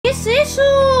es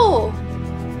eso?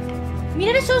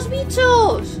 ¡Mirad esos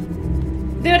bichos!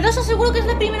 De verdad os aseguro que es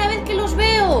la primera vez que los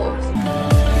veo.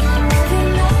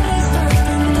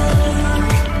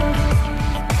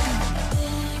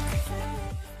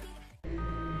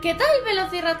 ¿Qué tal,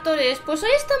 velociraptores? Pues hoy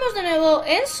estamos de nuevo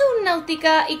en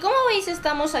Subnautica y como veis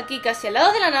estamos aquí casi al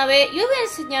lado de la nave y hoy voy a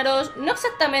enseñaros no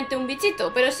exactamente un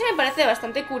bichito, pero sí me parece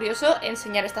bastante curioso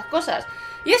enseñar estas cosas.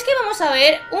 Y es que vamos a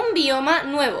ver un bioma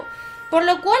nuevo, por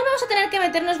lo cual vamos a tener que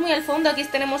meternos muy al fondo. Aquí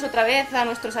tenemos otra vez a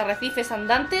nuestros arrecifes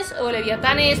andantes o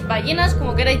leviatanes, ballenas,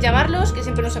 como queráis llamarlos, que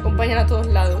siempre nos acompañan a todos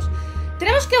lados.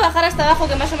 Tenemos que bajar hasta abajo,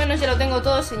 que más o menos ya lo tengo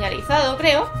todo señalizado,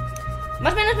 creo.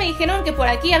 Más o menos me dijeron que por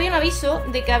aquí había un aviso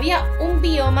de que había un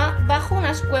bioma bajo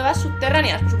unas cuevas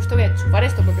subterráneas. Por supuesto voy a chupar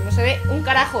esto porque no se ve un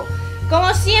carajo.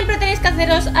 Como siempre tenéis que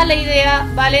haceros a la idea,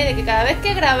 ¿vale? De que cada vez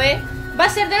que grabe va a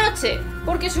ser de noche,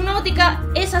 porque Subnautica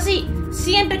es así.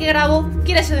 Siempre que grabo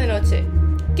quiere ser de noche.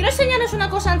 Quiero enseñaros una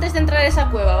cosa antes de entrar a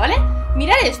esa cueva, ¿vale?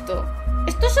 Mirad esto.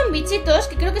 Estos son bichitos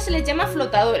que creo que se les llama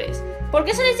flotadores. ¿Por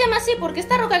qué se les llama así? Porque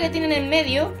esta roca que tienen en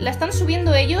medio la están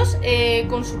subiendo ellos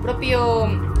con su propio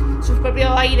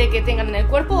aire que tengan en el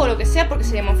cuerpo o lo que sea, porque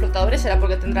se llaman flotadores, será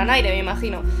porque tendrán aire, me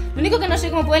imagino. Lo único que no sé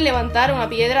cómo pueden levantar una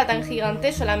piedra tan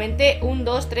gigante, solamente 1,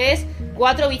 2, 3,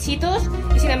 4 bichitos,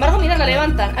 y sin embargo, mirad, la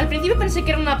levantan. Al principio pensé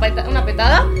que era una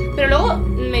petada, pero luego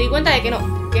me di cuenta de que no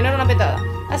era una petada.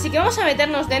 Así que vamos a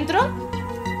meternos dentro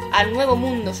al nuevo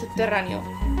mundo subterráneo.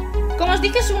 Como os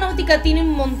dije, Subnautica tiene un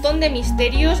montón de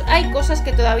misterios, hay cosas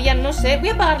que todavía no sé. Voy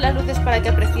a apagar las luces para que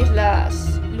apreciéis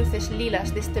las luces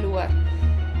lilas de este lugar.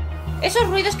 Esos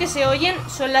ruidos que se oyen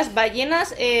son las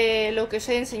ballenas, lo que os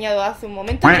he enseñado hace un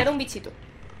momento. Mirad un bichito.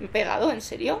 ¿Me he pegado? ¿En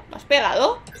serio? ¿Me has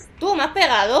pegado? ¿Tú me has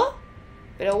pegado?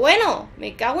 Pero bueno,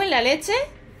 me cago en la leche.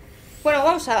 Bueno,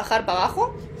 vamos a bajar para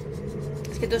abajo.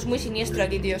 Es que todo es muy siniestro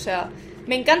aquí, tío. O sea,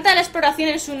 me encanta la exploración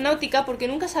en Subnautica porque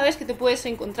nunca sabes qué te puedes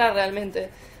encontrar realmente.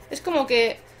 Es como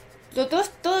que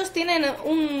todos tienen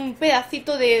un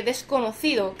pedacito de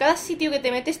desconocido. Cada sitio que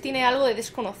te metes tiene algo de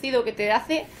desconocido que te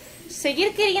hace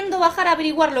seguir queriendo bajar a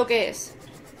averiguar lo que es.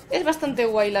 Es bastante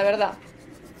guay, la verdad.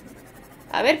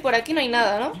 A ver, por aquí no hay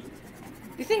nada, ¿no?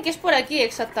 Dicen que es por aquí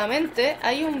exactamente.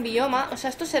 Hay un bioma, o sea,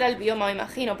 esto será el bioma, me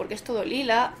imagino, porque es todo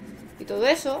lila y todo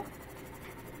eso.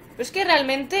 Pero es que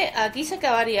realmente aquí se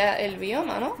acabaría el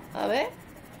bioma, ¿no? A ver.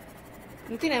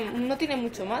 No tiene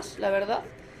mucho más, la verdad.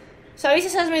 ¿Sabéis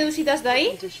esas medusitas de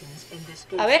ahí?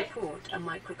 A ver.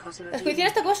 Las condiciones de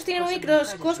esta cosa tienen un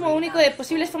microcosmo único de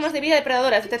posibles formas de vida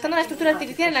depredadoras, detectando una estructura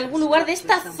artificial en algún lugar de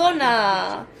esta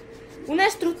zona. Una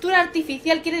estructura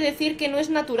artificial quiere decir que no es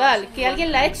natural, que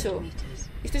alguien la ha hecho.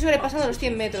 Estoy sobrepasando los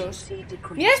 100 metros.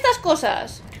 ¡Mirad estas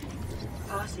cosas!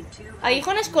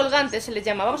 Aguijones colgantes se les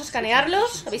llama. Vamos a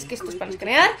escanearlos. ¿Sabéis que esto es para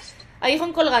escanear?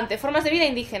 Aguijón colgante, formas de vida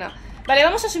indígena. Vale,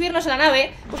 vamos a subirnos a la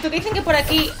nave, puesto que dicen que por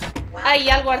aquí hay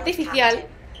algo artificial.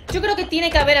 Yo creo que tiene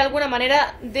que haber alguna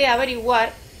manera de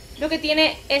averiguar lo que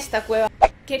tiene esta cueva.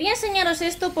 Quería enseñaros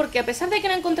esto porque a pesar de que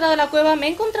no he encontrado la cueva, me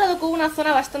he encontrado con una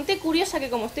zona bastante curiosa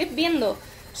que, como estáis viendo,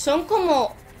 son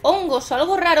como hongos o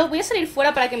algo raro. Voy a salir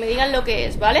fuera para que me digan lo que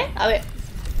es, ¿vale? A ver.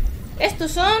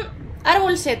 Estos son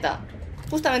árbol seta.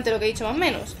 Justamente lo que he dicho más o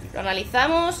menos. Lo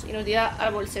analizamos y nos dirá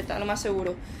árbol seta, lo más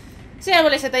seguro. Sí,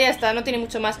 árbol seta, ya está, no tiene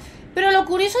mucho más. Pero lo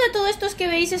curioso de todo esto es que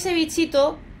veis ese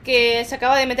bichito que se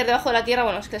acaba de meter debajo de la tierra.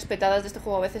 Bueno, es que las petadas de este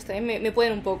juego a veces también me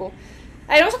pueden un poco.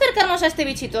 A ver, vamos a acercarnos a este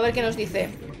bichito, a ver qué nos dice.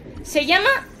 Se llama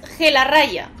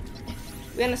gelarraya.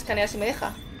 Voy a escanear si me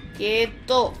deja.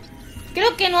 Quieto.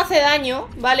 Creo que no hace daño,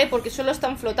 ¿vale? Porque solo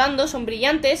están flotando, son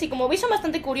brillantes. Y como veis son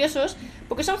bastante curiosos,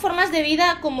 porque son formas de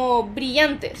vida como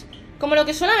brillantes, como lo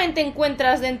que solamente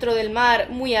encuentras dentro del mar,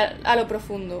 muy a lo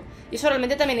profundo. Y eso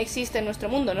realmente también existe en nuestro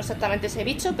mundo. No exactamente ese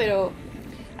bicho, pero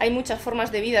hay muchas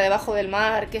formas de vida debajo del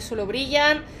mar que solo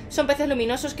brillan. Son peces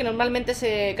luminosos que normalmente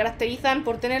se caracterizan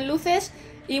por tener luces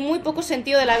y muy poco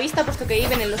sentido de la vista, puesto que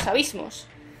viven en los abismos.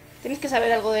 Tenéis que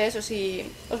saber algo de eso si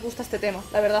os gusta este tema,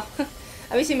 la verdad.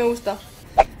 A mí sí me gusta.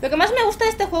 Lo que más me gusta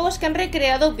de este juego es que han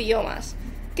recreado biomas.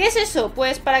 ¿Qué es eso?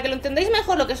 Pues para que lo entendáis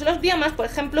mejor lo que son los biomas, por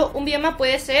ejemplo, un bioma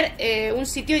puede ser un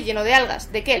sitio lleno de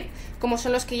algas, de kelp, como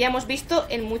son los que ya hemos visto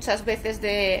en muchas veces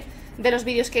de los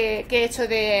vídeos que he hecho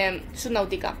de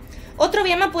Subnautica. Otro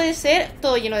bioma puede ser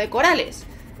todo lleno de corales.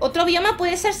 Otro bioma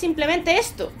puede ser simplemente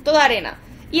esto, toda arena.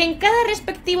 Y en cada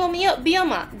respectivo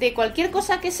bioma de cualquier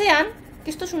cosa que sean, que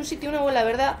esto es un sitio nuevo, la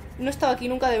verdad, no he estado aquí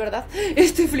nunca de verdad,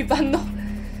 estoy flipando.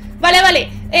 Vale,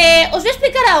 os voy a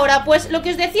explicar ahora. Pues lo que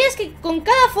os decía es que con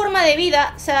cada forma de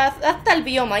vida se adapta al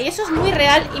bioma, y eso es muy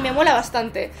real y me mola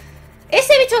bastante.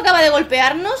 Ese bicho que acaba de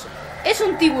golpearnos es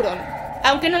un tiburón,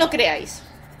 aunque no lo creáis.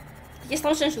 Y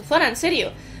estamos en su zona, en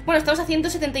serio. Bueno, estamos a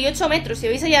 178 metros. Si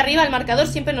veis ahí arriba, el marcador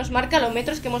siempre nos marca los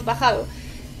metros que hemos bajado.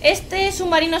 Este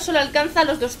submarino solo alcanza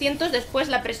los 200, después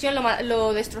la presión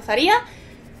lo destrozaría.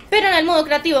 Pero en el modo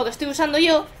creativo que estoy usando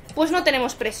yo, pues no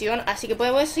tenemos presión, así que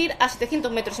podemos ir a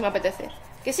 700 metros si me apetece.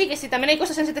 Que sí, también hay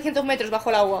cosas en 700 metros bajo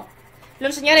el agua. Lo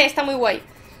enseñaré, está muy guay.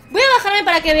 Voy a bajarme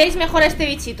para que veáis mejor a este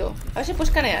bichito. A ver si puedo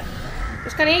escanear. ¿Lo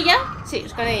escaneé ya? Sí, lo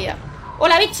escaneé ya.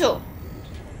 ¡Hola, bicho!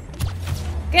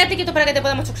 Quédate quieto para que te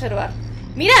podamos observar.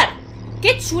 ¡Mirad!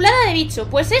 ¡Qué chulada de bicho!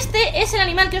 Pues este es el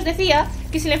animal que os decía,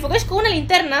 que si le enfocáis con una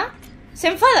linterna, se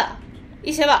enfada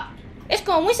y se va. Es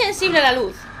como muy sensible a la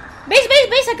luz. ¿Veis? ¿Veis?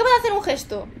 ¿Veis? Acaba de hacer un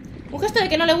gesto. Un gesto de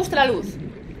que no le gusta la luz.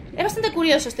 Es bastante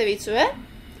curioso este bicho, ¿eh?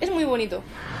 Es muy bonito.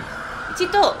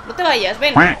 Bichito, no te vayas,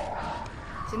 ven.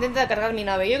 Se intenta cargar mi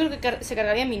nave. Yo creo que se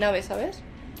cargaría en mi nave, ¿sabes?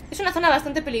 Es una zona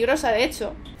bastante peligrosa, de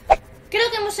hecho. Creo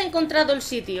que hemos encontrado el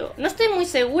sitio. No estoy muy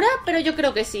segura, pero yo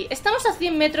creo que sí. Estamos a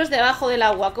 100 metros debajo del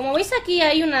agua. Como veis aquí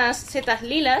hay unas setas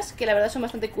lilas, que la verdad son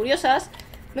bastante curiosas.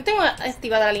 No tengo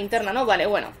activada la linterna, ¿no? Vale,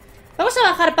 bueno. Vamos a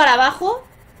bajar para abajo,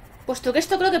 puesto que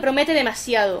esto creo que promete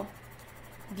demasiado.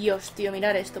 Dios, tío,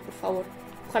 mirad esto, por favor.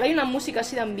 Ojalá haya una música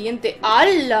así de ambiente.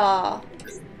 ¡Hala!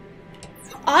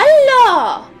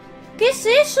 ¡Hala! ¿Qué es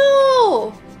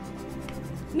eso?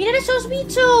 ¡Mirad esos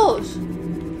bichos!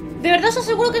 De verdad os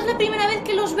aseguro que es la primera vez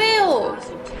que los veo.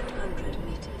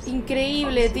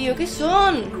 Increíble, tío. ¿Qué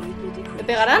son? ¿Me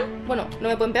pegarán? Bueno, no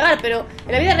me pueden pegar, pero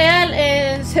en la vida real...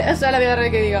 o sea, en la vida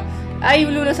real que diga. Ahí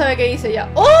Blue no sabe qué dice ya.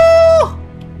 ¡Oh!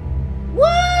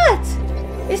 ¿What?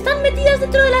 ¡Están metidas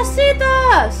dentro de las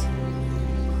setas!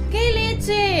 ¡Qué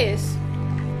leches!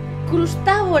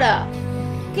 Crustávora.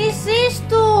 ¿Qué es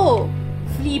esto?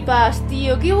 Flipas,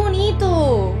 tío. ¡Qué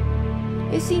bonito!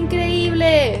 Es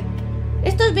increíble.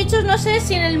 Estos bichos no sé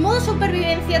si en el modo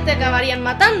supervivencia te acabarían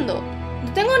matando.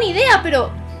 No tengo ni idea,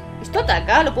 pero... ¿Esto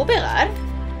ataca? ¿Lo puedo pegar?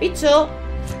 Bicho.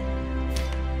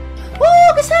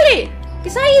 ¡Oh! ¿Qué sale? ¿Qué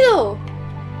se ha ido?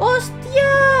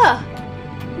 ¡Hostia!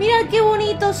 ¡Mirad qué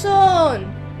bonitos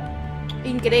son!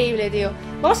 Increíble, tío.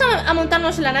 Vamos a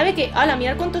montarnos en la nave que... ¡Hala!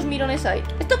 Mirad cuántos mirones hay.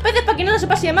 Estos peces, para quien no lo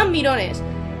sepa, se llaman mirones.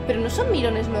 Pero no son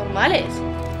mirones normales.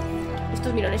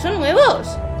 Estos mirones son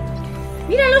nuevos.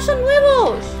 ¡Míralos, son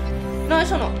nuevos! No,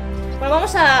 eso no. Bueno,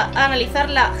 vamos a analizar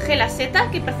la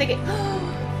gelaseta, que parece que...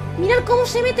 ¡Oh! ¡Mirad cómo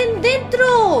se meten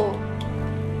dentro!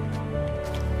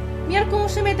 ¡Mirad cómo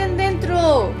se meten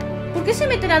dentro! ¿Por qué se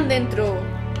meterán dentro?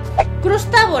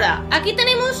 Crustávora. Aquí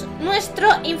tenemos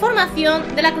nuestra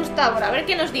información de la crustávora. A ver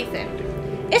qué nos dicen.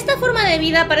 Esta forma de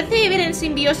vida parece vivir en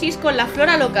simbiosis con la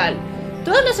flora local.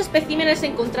 Todos los especímenes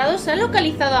encontrados se han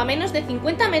localizado a menos de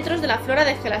 50 metros de la flora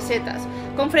de gelasetas,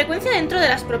 con frecuencia dentro de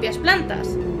las propias plantas.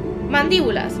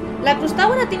 Mandíbulas. La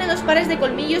crustávora tiene 2 pares de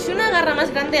colmillos y una garra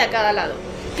más grande a cada lado.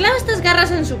 Clava estas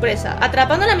garras en su presa,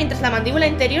 atrapándola mientras la mandíbula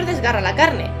interior desgarra la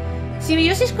carne.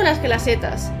 Simbiosis con las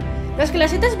gelasetas. Las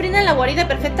gelasetas brindan la guarida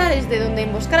perfecta desde donde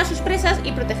emboscar a sus presas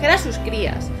y proteger a sus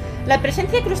crías. La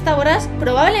presencia de crustávoras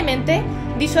probablemente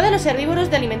disuade a los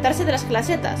herbívoros de alimentarse de las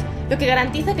gelasetas, lo que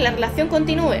garantiza que la relación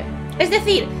continúe. Es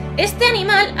decir, este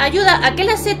animal ayuda a que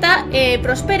la seta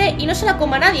prospere y no se la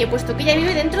coma nadie, puesto que ella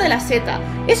vive dentro de la seta.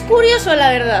 Es curioso, la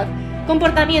verdad.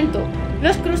 Comportamiento.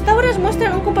 Los crustávoras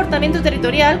muestran un comportamiento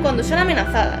territorial cuando son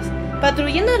amenazadas,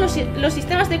 patrullando los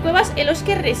sistemas de cuevas en los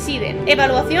que residen.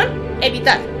 Evaluación,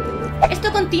 evitar.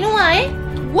 Esto continúa, ¿eh?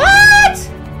 ¿What?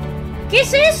 ¿Qué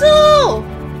es eso?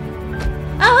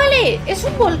 Ah, vale, es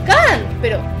un volcán.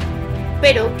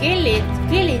 Pero ¿qué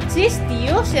leches,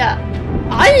 tío? O sea,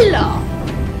 ¡hala!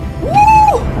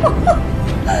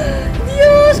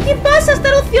 ¡Dios! ¿Qué pasa? ¡Está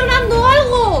erupcionando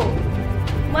algo!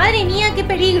 Madre mía, qué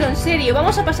peligro, en serio.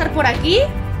 Vamos a pasar por aquí.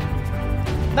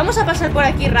 Vamos a pasar por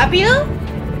aquí rápido.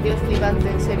 Dios, flipante,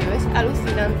 en serio. Es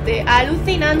alucinante.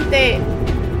 ¡Alucinante!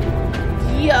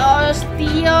 Dios,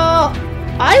 tío.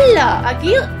 ¡Hala!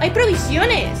 Aquí hay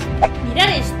provisiones. Mirad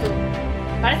esto.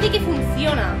 Parece que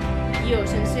funciona.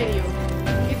 Dios, en serio.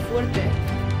 Qué fuerte.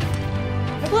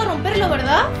 No puedo romperlo,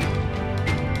 ¿verdad?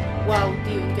 Wow,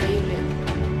 tío, increíble.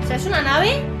 O sea, es una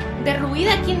nave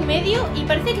derruida aquí en medio y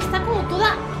parece que está como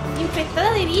toda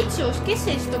infectada de bichos. ¿Qué es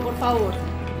esto, por favor?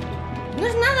 No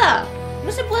es nada.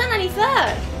 No se puede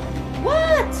analizar.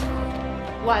 What?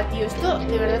 Guau, tío, esto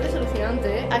de verdad es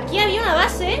alucinante, ¿eh? Aquí había una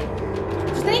base.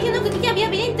 Nos están diciendo que aquí había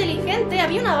vida inteligente.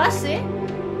 Había una base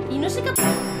y no sé qué...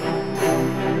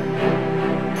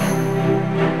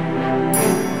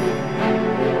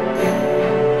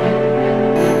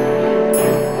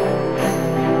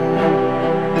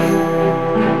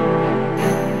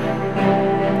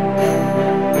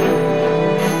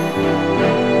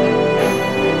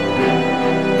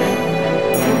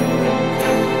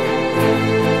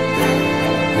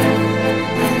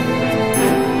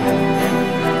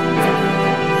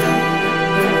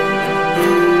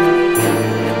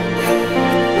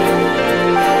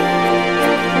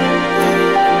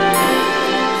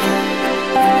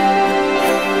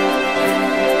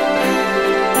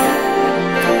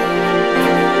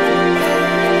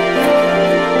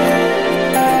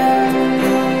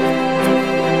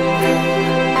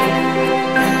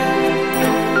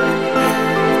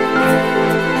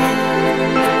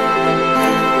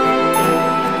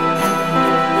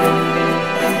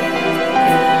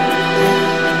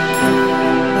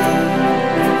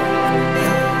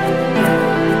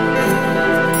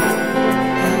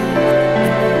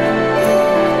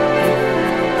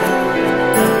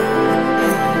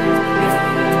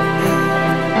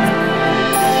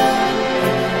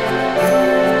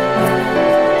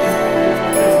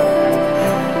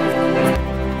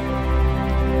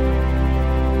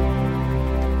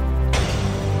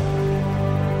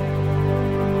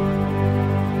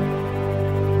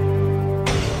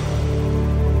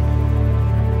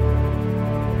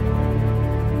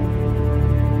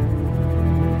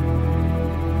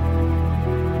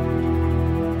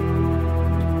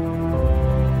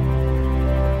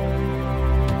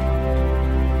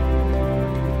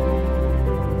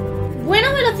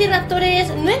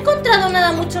 velociraptores, no he encontrado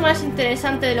nada mucho más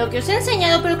interesante de lo que os he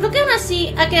enseñado, pero creo que aún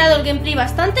así ha quedado el gameplay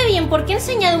bastante bien porque he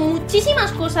enseñado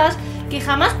muchísimas cosas que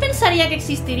jamás pensaría que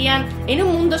existirían en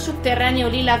un mundo subterráneo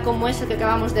lila como es el que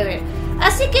acabamos de ver.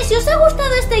 Así que si os ha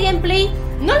gustado este gameplay,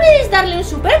 no olvidéis darle un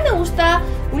super me gusta,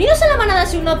 uniros a la manada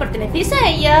si aún no pertenecéis a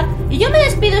ella, y yo me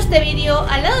despido este vídeo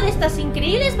al lado de estas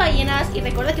increíbles ballenas, y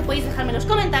recordad que podéis dejarme en los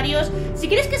comentarios si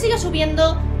queréis que siga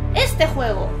subiendo este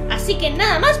juego. Así que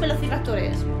nada más,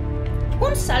 velociraptores.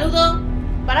 Un saludo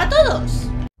para todos.